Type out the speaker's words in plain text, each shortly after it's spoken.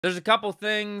There's a couple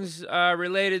things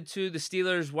related to the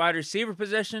Steelers' wide receiver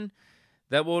position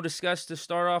that we'll discuss to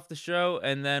start off the show,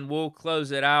 and then we'll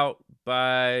close it out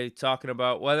by talking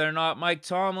about whether or not Mike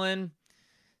Tomlin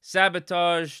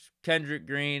sabotaged Kendrick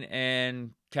Green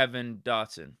and Kevin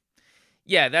Dotson.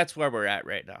 Yeah, that's where we're at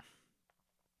right now.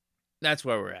 That's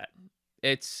where we're at.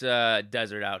 It's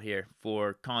desert out here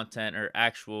for content or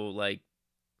actual, like,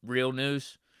 real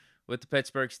news with the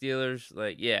Pittsburgh Steelers.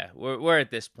 Like, yeah, we're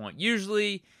at this point.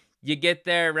 Usually you get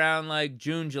there around like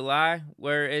June, July,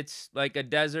 where it's like a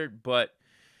desert, but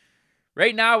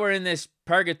right now we're in this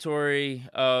purgatory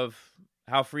of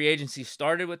how free agency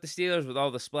started with the Steelers with all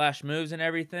the splash moves and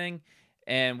everything.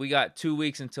 And we got 2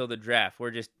 weeks until the draft. We're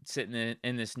just sitting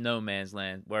in this no man's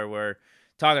land where we're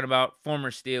talking about former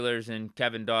Steelers and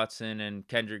Kevin Dotson and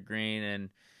Kendrick Green. And,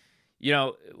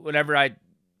 whenever I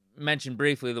mentioned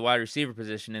briefly the wide receiver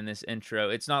position in this intro,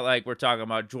 it's not like we're talking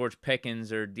about George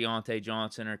Pickens or Deontay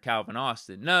Johnson or Calvin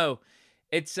Austin. No,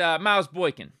 it's Miles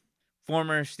Boykin.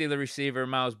 Former Steeler receiver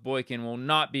Miles Boykin will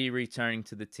not be returning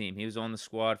to the team. He was on the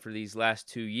squad for these last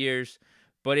 2 years.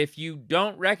 But if you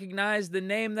don't recognize the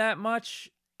name that much,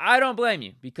 I don't blame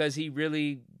you, because he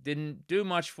really didn't do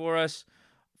much for us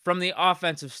from an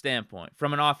offensive standpoint.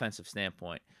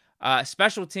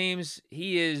 Special teams,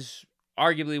 he is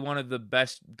arguably one of the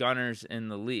best gunners in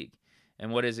the league.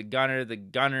 And what is a gunner? The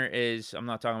gunner is, I'm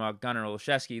not talking about Gunnar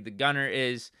Olszewski. The gunner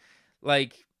is,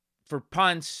 like, for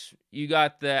punts, you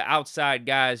got the outside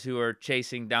guys who are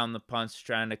chasing down the punts,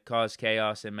 trying to cause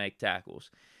chaos and make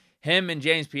tackles. Him and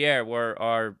James Pierre were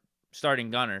our starting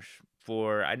gunners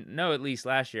for, I know, at least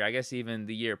last year. I guess even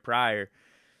the year prior.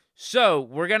 So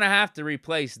we're going to have to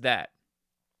replace that.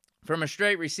 From a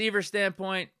straight receiver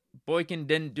standpoint, Boykin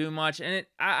didn't do much. And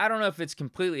I don't know if it's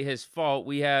completely his fault.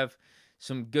 We have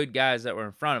some good guys that were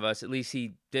in front of us. At least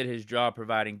he did his job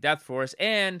providing depth for us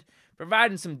and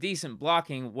providing some decent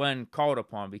blocking when called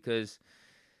upon, because,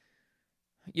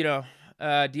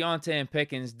 Deontay and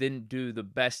Pickens didn't do the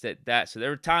best at that. So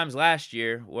there were times last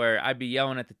year where I'd be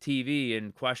yelling at the TV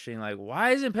and questioning, like,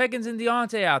 why isn't Pickens and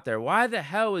Deontay out there? Why the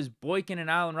hell is Boykin and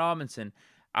Allen Robinson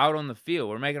out on the field?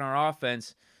 We're making our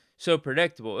offense so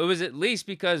predictable. It was at least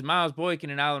because Miles Boykin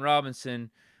and Allen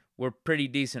Robinson were pretty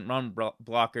decent run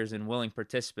blockers and willing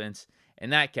participants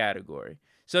in that category.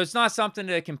 So it's not something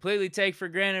to completely take for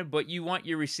granted, but you want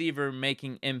your receiver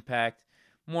making impact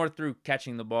more through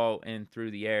catching the ball and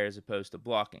through the air as opposed to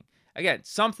blocking. Again,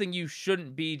 something you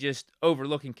shouldn't be just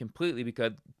overlooking completely,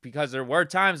 because there were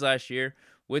times last year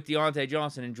with Deontay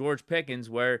Johnson and George Pickens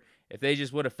where if they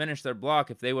just would have finished their block,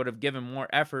 if they would have given more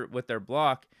effort with their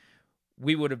block,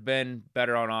 we would have been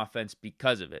better on offense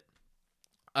because of it.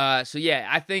 So yeah,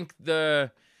 I think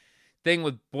the thing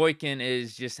with Boykin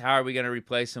is just how are we going to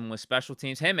replace him with special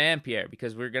teams, him and Pierre,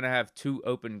 because we're going to have 2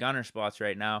 open gunner spots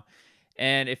right now.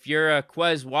 And if you're a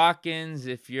Quez Watkins,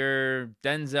 if you're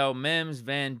Denzel Mims,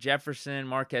 Van Jefferson,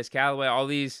 Marquez Callaway, all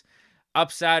these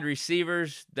upside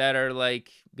receivers that are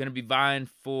like going to be vying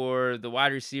for the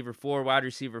wide receiver 4, wide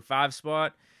receiver 5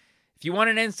 spot, if you want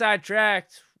an inside track,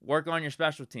 work on your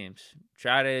special teams.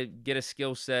 Try to get a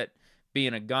skill set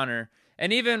being a gunner.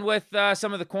 And even with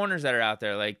some of the corners that are out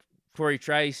there, like Corey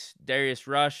Trice, Darius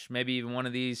Rush, maybe even one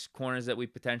of these corners that we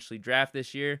potentially draft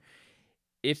this year,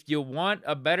 if you want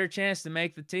a better chance to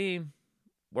make the team,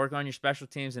 work on your special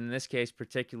teams, and in this case,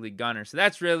 particularly gunner. So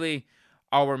that's really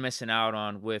all we're missing out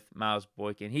on with Miles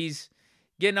Boykin. He's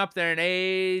getting up there in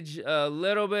age a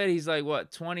little bit. He's like,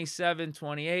 27,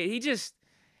 28.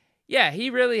 He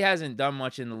really hasn't done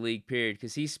much in the league, period,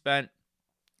 because he spent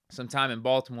some time in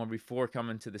Baltimore before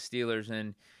coming to the Steelers,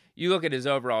 and you look at his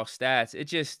overall stats,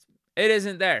 it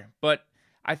isn't there. But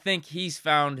I think he's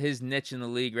found his niche in the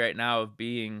league right now of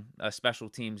being a special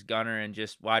teams gunner and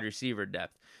just wide receiver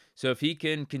depth. So if he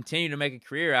can continue to make a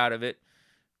career out of it,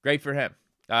 great for him.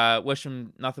 Wish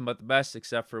him nothing but the best,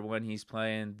 except for when he's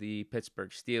playing the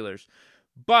Pittsburgh Steelers.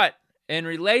 But in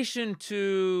relation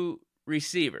to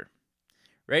receiver,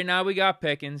 right now we got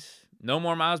Pickens, no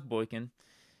more Miles Boykin.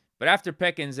 But after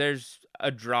Pickens, there's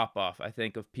a drop-off, I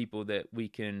think, of people that we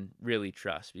can really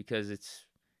trust, because it's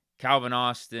Calvin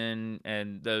Austin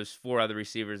and those 4 other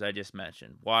receivers I just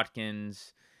mentioned.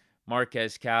 Watkins,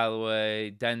 Marquez Callaway,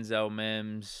 Denzel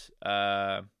Mims,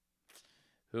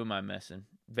 who am I missing?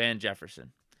 Van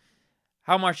Jefferson.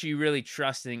 How much are you really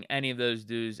trusting any of those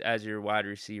dudes as your wide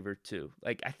receiver too?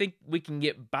 Like, I think we can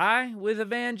get by with a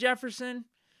Van Jefferson,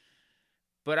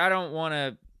 but I don't want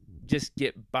to just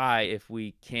get by if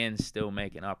we can still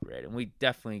make an upgrade. And we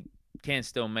definitely can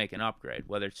still make an upgrade,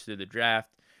 whether it's through the draft,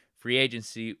 free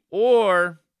agency,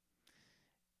 or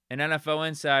an NFL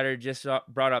insider just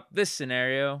brought up this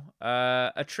scenario,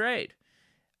 a trade.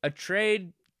 a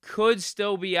trade could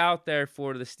still be out there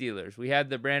for the Steelers. We had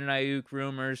the Brandon Ayuk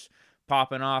rumors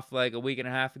popping off like a week and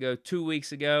a half ago, 2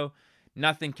 weeks ago.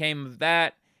 Nothing came of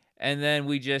that. And then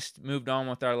we just moved on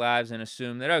with our lives and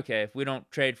assumed that, okay, if we don't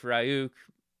trade for Ayuk,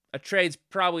 a trade's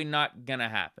probably not going to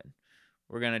happen.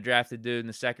 We're going to draft a dude in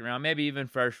the second round, maybe even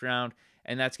first round,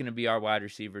 and that's going to be our wide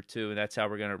receiver too, and that's how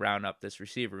we're going to round up this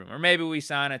receiver room. Or maybe we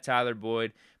sign a Tyler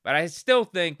Boyd, but I still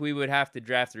think we would have to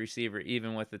draft a receiver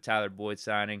even with the Tyler Boyd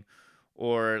signing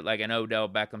or like an Odell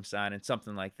Beckham signing,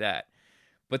 something like that.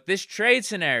 But this trade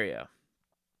scenario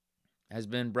has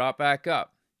been brought back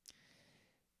up.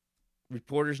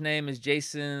 Reporter's name is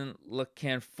Jason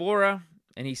LaCanfora,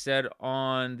 and he said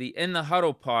on the In the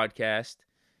Huddle podcast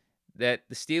that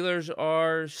the Steelers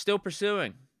are still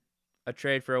pursuing a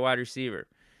trade for a wide receiver.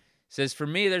 Says, for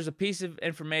me, there's a piece of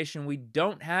information we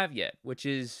don't have yet, which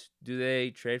is, do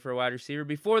they trade for a wide receiver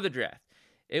before the draft?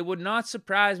 It would not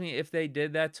surprise me if they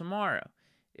did that tomorrow,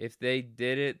 if they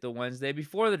did it the Wednesday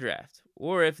before the draft,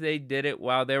 or if they did it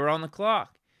while they were on the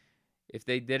clock, if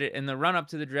they did it in the run-up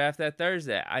to the draft that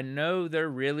Thursday. I know they're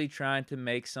really trying to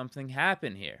make something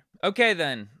happen here. Okay,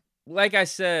 then. Like I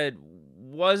said,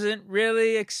 wasn't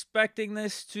really expecting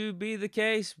this to be the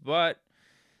case, but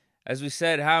as we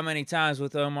said how many times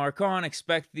with Omar Khan,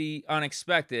 expect the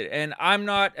unexpected. And I'm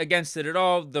not against it at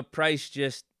all. The price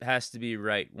just has to be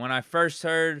right. When I first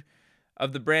heard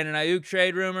of the Brandon Ayuk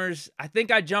trade rumors, I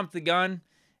think I jumped the gun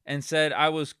and said I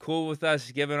was cool with us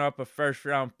giving up a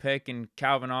first-round pick and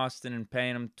Calvin Austin and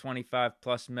paying him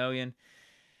 $25+ million.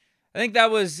 I think that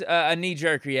was a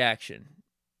knee-jerk reaction.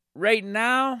 Right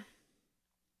now,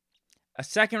 a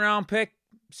second-round pick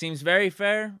seems very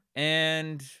fair,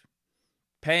 and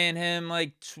paying him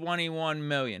like $21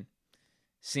 million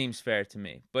seems fair to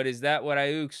me. But is that what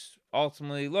Ayuk's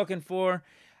ultimately looking for?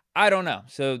 I don't know.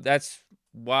 So that's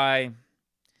why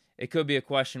it could be a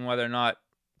question whether or not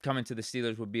coming to the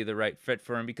Steelers would be the right fit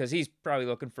for him, because he's probably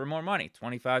looking for more money,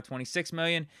 $25, $26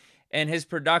 million, and his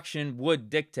production would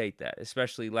dictate that,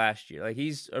 especially last year. Like,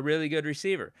 he's a really good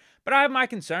receiver. But I have my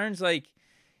concerns. Like,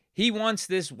 he wants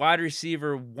this wide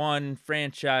receiver one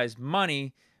franchise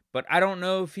money, but I don't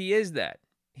know if he is that.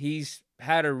 He's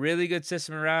had a really good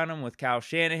system around him with Kyle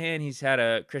Shanahan. He's had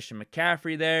a Christian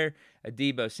McCaffrey there, a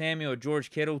Deebo Samuel, a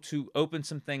George Kittle to open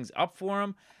some things up for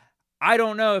him. I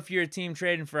don't know if you're a team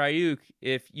trading for Ayuk,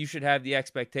 if you should have the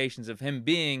expectations of him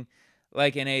being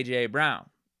like an A.J. Brown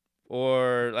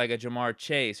or like a Jamar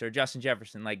Chase or Justin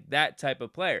Jefferson, like that type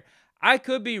of player. I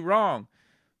could be wrong,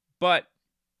 but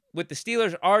with the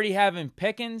Steelers already having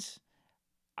Pickens,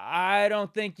 I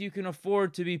don't think you can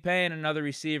afford to be paying another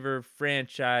receiver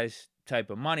franchise type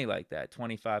of money like that,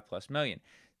 $25+ million.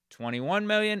 $21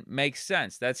 million makes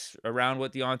sense. That's around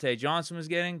what Deontay Johnson was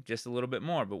getting, just a little bit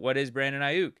more. But what is Brandon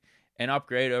Ayuk? An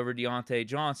upgrade over Deontay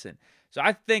Johnson. So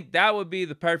I think that would be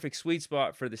the perfect sweet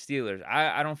spot for the Steelers.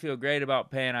 I don't feel great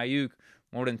about paying Ayuk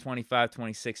more than $25,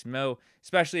 $26 million,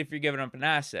 especially if you're giving up an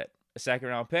asset. A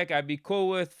second-round pick, I'd be cool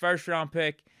with. First-round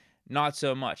pick, not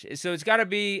so much. So it's got to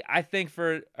be, I think,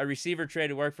 for a receiver trade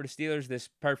to work for the Steelers, this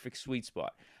perfect sweet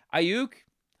spot. Ayuk,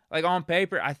 like on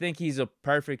paper, I think he's a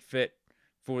perfect fit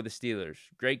for the Steelers.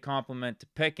 Great compliment to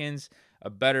Pickens, a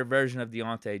better version of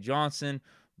Deontay Johnson.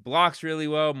 Blocks really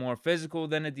well, more physical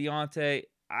than a Deontay.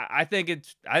 I think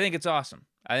it's awesome.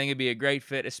 I think it'd be a great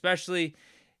fit, especially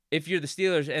if you're the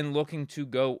Steelers and looking to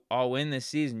go all in this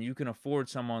season. You can afford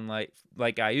someone like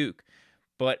Ayuk.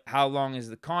 But how long is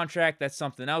the contract? That's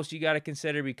something else you got to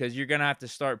consider, because you're going to have to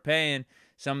start paying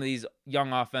some of these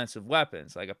young offensive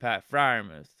weapons like a Pat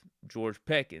Freiermuth, George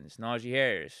Pickens, Najee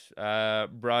Harris,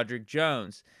 Broderick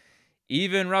Jones,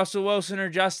 even Russell Wilson or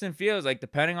Justin Fields. Like,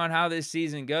 depending on how this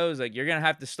season goes, like, you're going to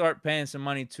have to start paying some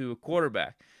money to a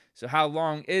quarterback. So how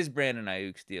long is Brandon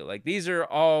Ayuk's deal? Like, these are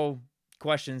all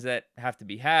questions that have to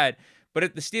be had. But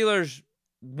if the Steelers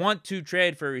want to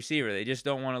trade for a receiver, they just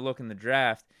don't want to look in the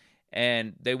draft,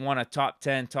 and they want a top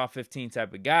 10, top 15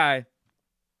 type of guy,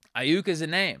 Ayuk is a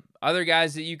name. Other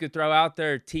guys that you could throw out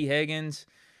there, T. Higgins,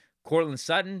 Cortland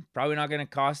Sutton, probably not going to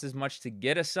cost as much to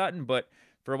get a Sutton, but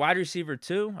for a wide receiver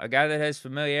too, a guy that has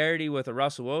familiarity with a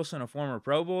Russell Wilson, a former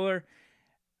Pro Bowler,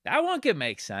 that one could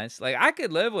make sense. Like, I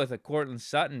could live with a Cortland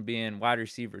Sutton being wide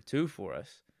receiver 2 for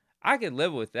us. I could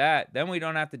live with that. Then we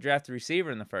don't have to draft a receiver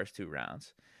in the first 2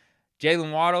 rounds.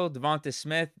 Jalen Waddle, Devonta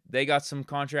Smith, they got some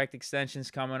contract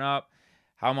extensions coming up.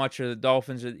 How much are the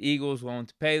Dolphins or the Eagles willing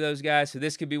to pay those guys? So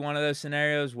this could be one of those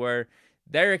scenarios where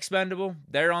they're expendable.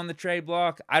 They're on the trade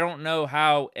block. I don't know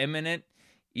how imminent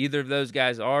either of those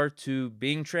guys are to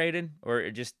being traded, or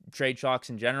just trade talks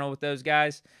in general with those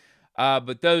guys.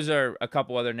 But those are a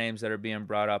couple other names that are being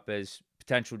brought up as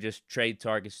potential just trade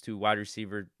targets to wide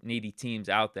receiver needy teams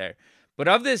out there. But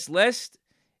of this list,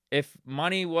 if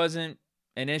money wasn't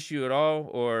an issue at all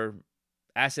or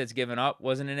assets given up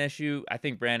wasn't an issue, I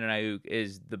think Brandon Ayuk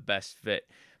is the best fit.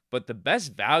 But the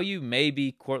best value may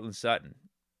be Courtland Sutton.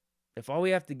 If all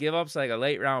we have to give up is like a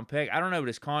late round pick, I don't know what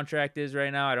his contract is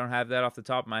right now. I don't have that off the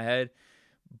top of my head.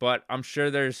 But I'm sure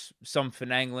there's some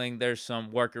finagling. There's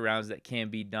some workarounds that can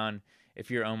be done if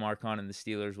you're Omar Khan and the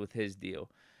Steelers with his deal.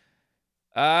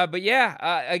 But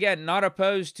yeah, again, not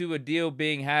opposed to a deal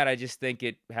being had. I just think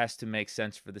it has to make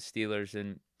sense for the Steelers.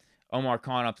 And Omar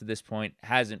Khan up to this point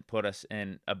hasn't put us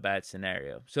in a bad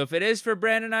scenario. So if it is for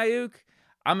Brandon Ayuk,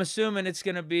 I'm assuming it's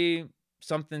going to be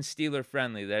something Steeler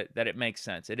friendly, that it makes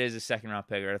sense. It is a second-round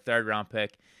pick or a third-round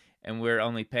pick, and we're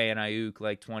only paying Ayuk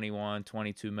like $21,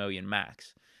 $22 million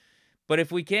max. But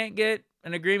if we can't get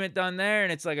an agreement done there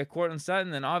and it's like a Courtland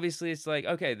Sutton, then obviously it's like,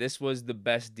 okay, this was the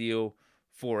best deal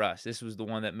for us. This was the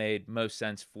one that made most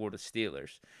sense for the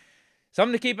Steelers.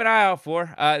 Something to keep an eye out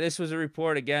for. This was a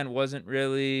report, again, wasn't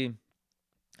really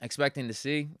expecting to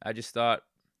see. I just thought,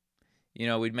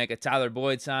 we'd make a Tyler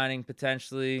Boyd signing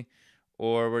potentially,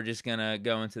 or we're just going to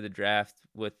go into the draft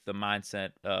with the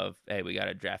mindset of, hey, we got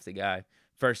to draft a guy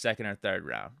first, second, or third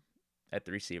round at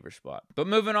the receiver spot. But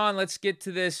moving on, let's get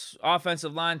to this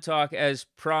offensive line talk as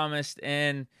promised.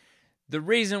 And the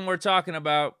reason we're talking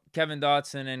about Kevin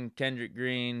Dotson and Kendrick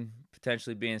Green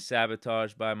potentially being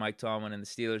sabotaged by Mike Tomlin and the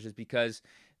Steelers is because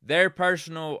their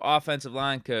personal offensive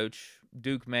line coach,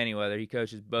 Duke Manyweather, he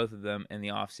coaches both of them in the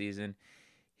offseason.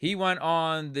 He went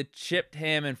on the Chipped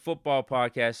Ham and Football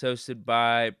podcast hosted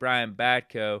by Brian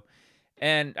Batko.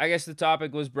 And I guess the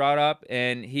topic was brought up,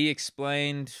 and he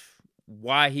explained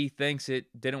why he thinks it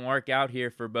didn't work out here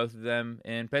for both of them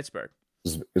in Pittsburgh.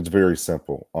 It's very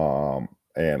simple.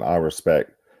 And I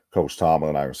respect Coach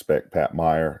Tomlin. I respect Pat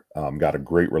Meyer. Got a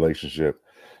great relationship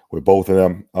with both of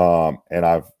them. And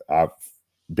I've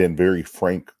been very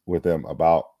frank with them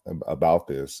about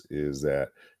this, is that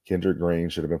Kendrick Green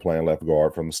should have been playing left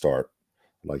guard from the start,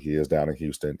 like he is down in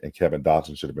Houston, and Kevin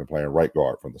Dotson should have been playing right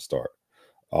guard from the start.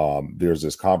 There's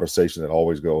this conversation that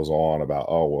always goes on about,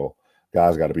 oh, well,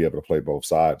 guys got to be able to play both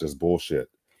sides. Just bullshit.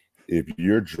 If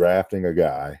you're drafting a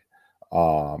guy,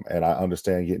 and I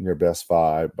understand getting your best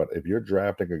five, but if you're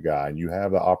drafting a guy and you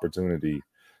have the opportunity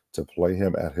to play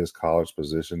him at his college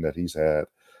position that he's had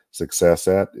success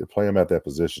at, play him at that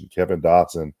position. Kevin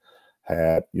Dotson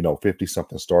had,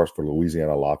 50-something starts for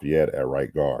Louisiana Lafayette at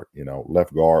right guard.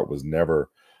 Left guard was never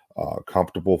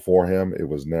comfortable for him. It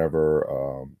was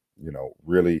never,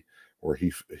 really where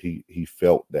he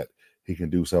felt that he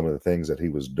can do some of the things that he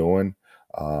was doing.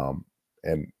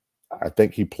 And I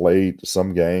think he played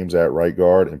some games at right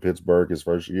guard in Pittsburgh his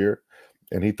first year,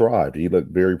 and he thrived. He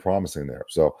looked very promising there.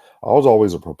 So I was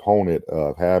always a proponent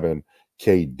of having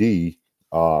KD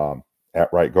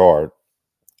at right guard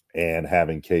and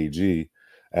having KG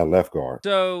at left guard.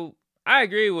 So I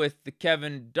agree with the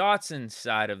Kevin Dotson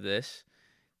side of this,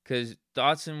 because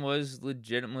Dotson was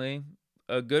legitimately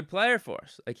a good player for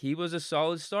us. Like, he was a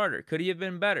solid starter. Could he have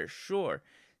been better? Sure.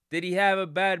 Did he have a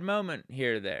bad moment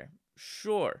here or there?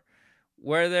 Sure.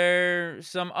 Were there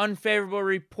some unfavorable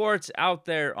reports out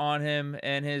there on him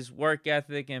and his work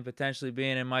ethic and potentially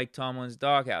being in Mike Tomlin's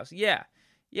doghouse? Yeah,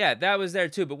 that was there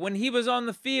too. But when he was on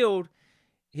the field,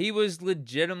 he was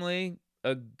legitimately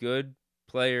a good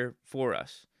player for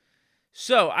us.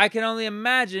 So I can only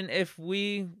imagine if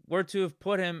we were to have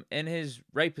put him in his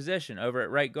right position over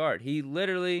at right guard. He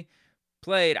literally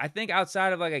played, I think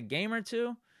outside of like a game or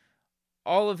two,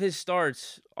 all of his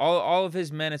starts, all of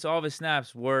his minutes, all of his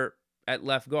snaps were at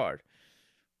left guard.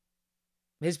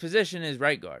 His position is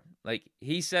right guard. Like,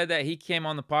 he said that he came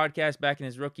on the podcast back in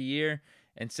his rookie year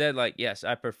and said, like, yes,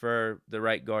 I prefer the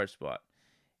right guard spot.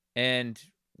 And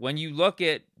when you look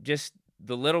at just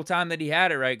the little time that he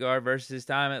had at right guard versus his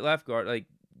time at left guard, like,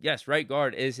 yes, right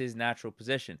guard is his natural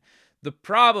position. The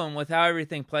problem with how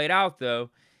everything played out, though,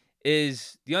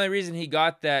 is the only reason he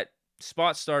got that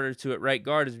spot starter to at right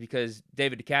guard is because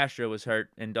David DeCastro was hurt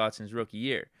in Dotson's rookie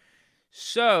year.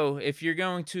 So if you're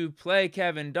going to play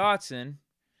Kevin Dotson,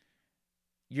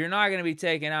 you're not going to be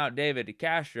taking out David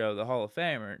DeCastro, the Hall of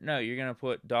Famer. No, you're going to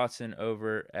put Dotson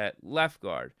over at left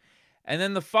guard. And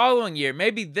then the following year,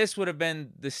 maybe this would have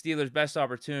been the Steelers' best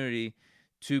opportunity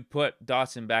to put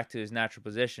Dotson back to his natural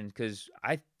position, because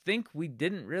I think we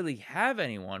didn't really have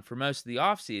anyone for most of the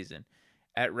offseason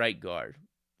at right guard.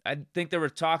 I think there were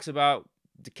talks about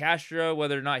DeCastro,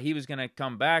 whether or not he was going to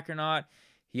come back or not.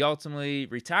 He ultimately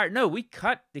retired. No, we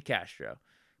cut DeCastro.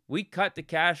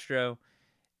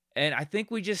 And I think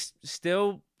we just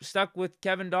still stuck with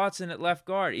Kevin Dotson at left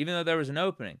guard, even though there was an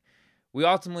opening. We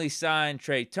ultimately signed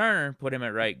Trey Turner, put him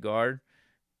at right guard,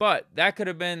 but that could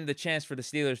have been the chance for the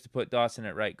Steelers to put Dotson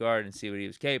at right guard and see what he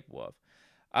was capable of.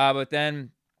 But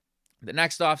then the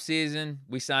next offseason,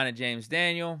 we signed a James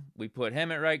Daniel. We put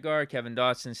him at right guard. Kevin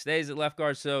Dotson stays at left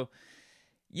guard. So,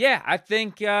 yeah, I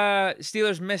think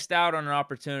Steelers missed out on an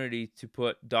opportunity to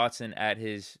put Dotson at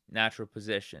his natural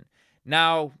position.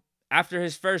 Now, after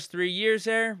his first 3 years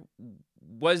there,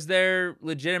 was there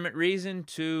legitimate reason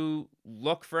to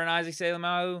look for an Isaac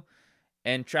Seumalo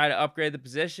and try to upgrade the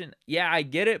position? Yeah, I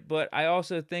get it, but I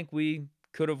also think we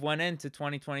could have went into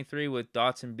 2023 with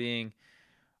Dotson being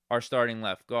our starting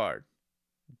left guard.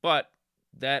 But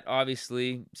that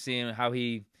obviously, seeing how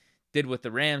he did with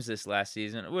the Rams this last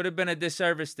season, it would have been a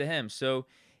disservice to him. So,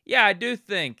 yeah, I do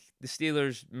think the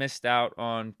Steelers missed out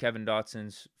on Kevin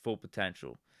Dotson's full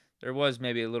potential. There was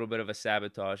maybe a little bit of a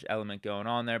sabotage element going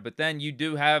on there. But then you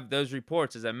do have those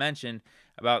reports, as I mentioned,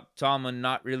 about Tomlin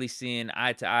not really seeing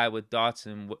eye to eye with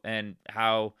Dotson and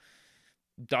how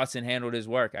Dotson handled his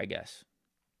work, I guess.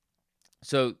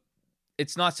 So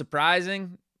it's not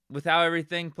surprising with how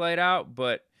everything played out,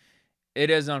 but it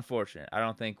is unfortunate. I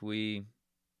don't think we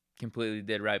completely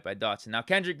did right by Dotson. Now,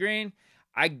 Kendrick Green,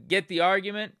 I get the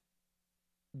argument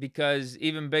because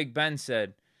even Big Ben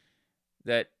said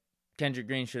that Kendrick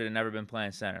Green should have never been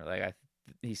playing center.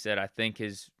 He said, I think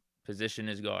his position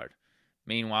is guard.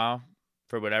 Meanwhile,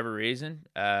 for whatever reason,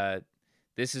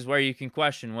 this is where you can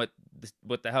question what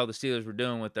the hell the Steelers were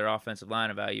doing with their offensive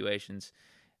line evaluations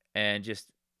and just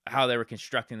how they were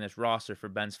constructing this roster for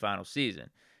Ben's final season.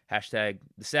 Hashtag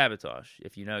the sabotage.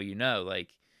 If you know, you know. Like,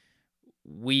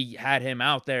 we had him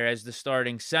out there as the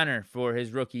starting center for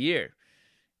his rookie year,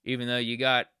 even though you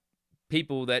got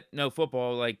people that know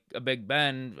football like a Big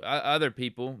Ben, other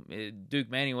people, Duke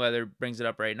Manyweather brings it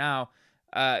up right now.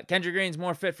 Kendrick Green's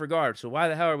more fit for guard, so why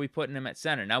the hell are we putting him at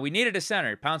center? Now, we needed a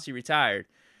center. Pouncey retired.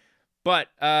 But,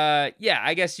 yeah,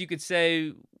 I guess you could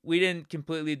say we didn't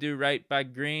completely do right by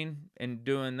Green in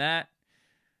doing that.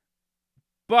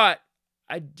 But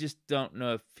I just don't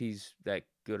know if he's that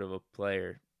good of a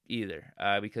player either,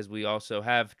 because we also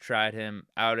have tried him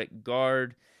out at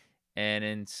guard. And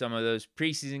in some of those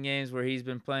preseason games where he's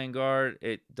been playing guard,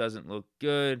 it doesn't look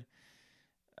good.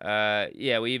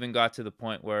 Yeah, we even got to the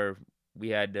point where we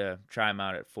had to try him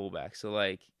out at fullback.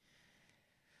 So,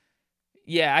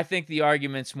 yeah, I think the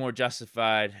argument's more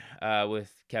justified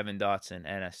with Kevin Dotson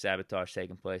and a sabotage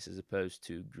taking place as opposed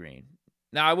to Green.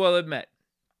 Now, I will admit,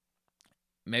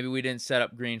 maybe we didn't set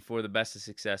up Green for the best of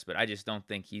success, but I just don't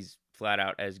think he's flat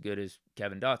out as good as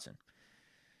Kevin Dotson.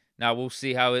 Now, we'll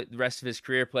see how the rest of his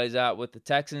career plays out with the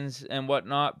Texans and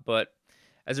whatnot, but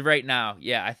as of right now,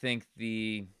 yeah, I think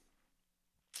the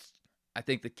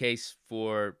case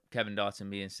for Kevin Dotson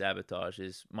being sabotage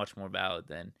is much more valid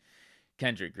than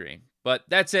Kendrick Green. But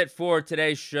that's it for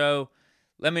today's show.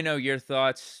 Let me know your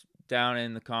thoughts down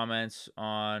in the comments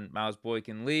on Miles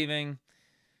Boykin leaving.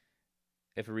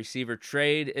 If a receiver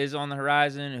trade is on the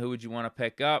horizon, who would you want to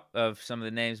pick up of some of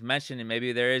the names mentioned? And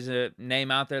maybe there is a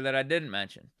name out there that I didn't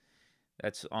mention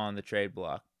that's on the trade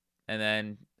block. And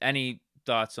then any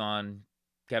thoughts on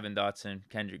Kevin Dotson,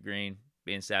 Kendrick Green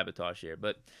being sabotage here.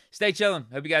 But stay chilling.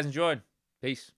 Hope you guys enjoyed. Peace.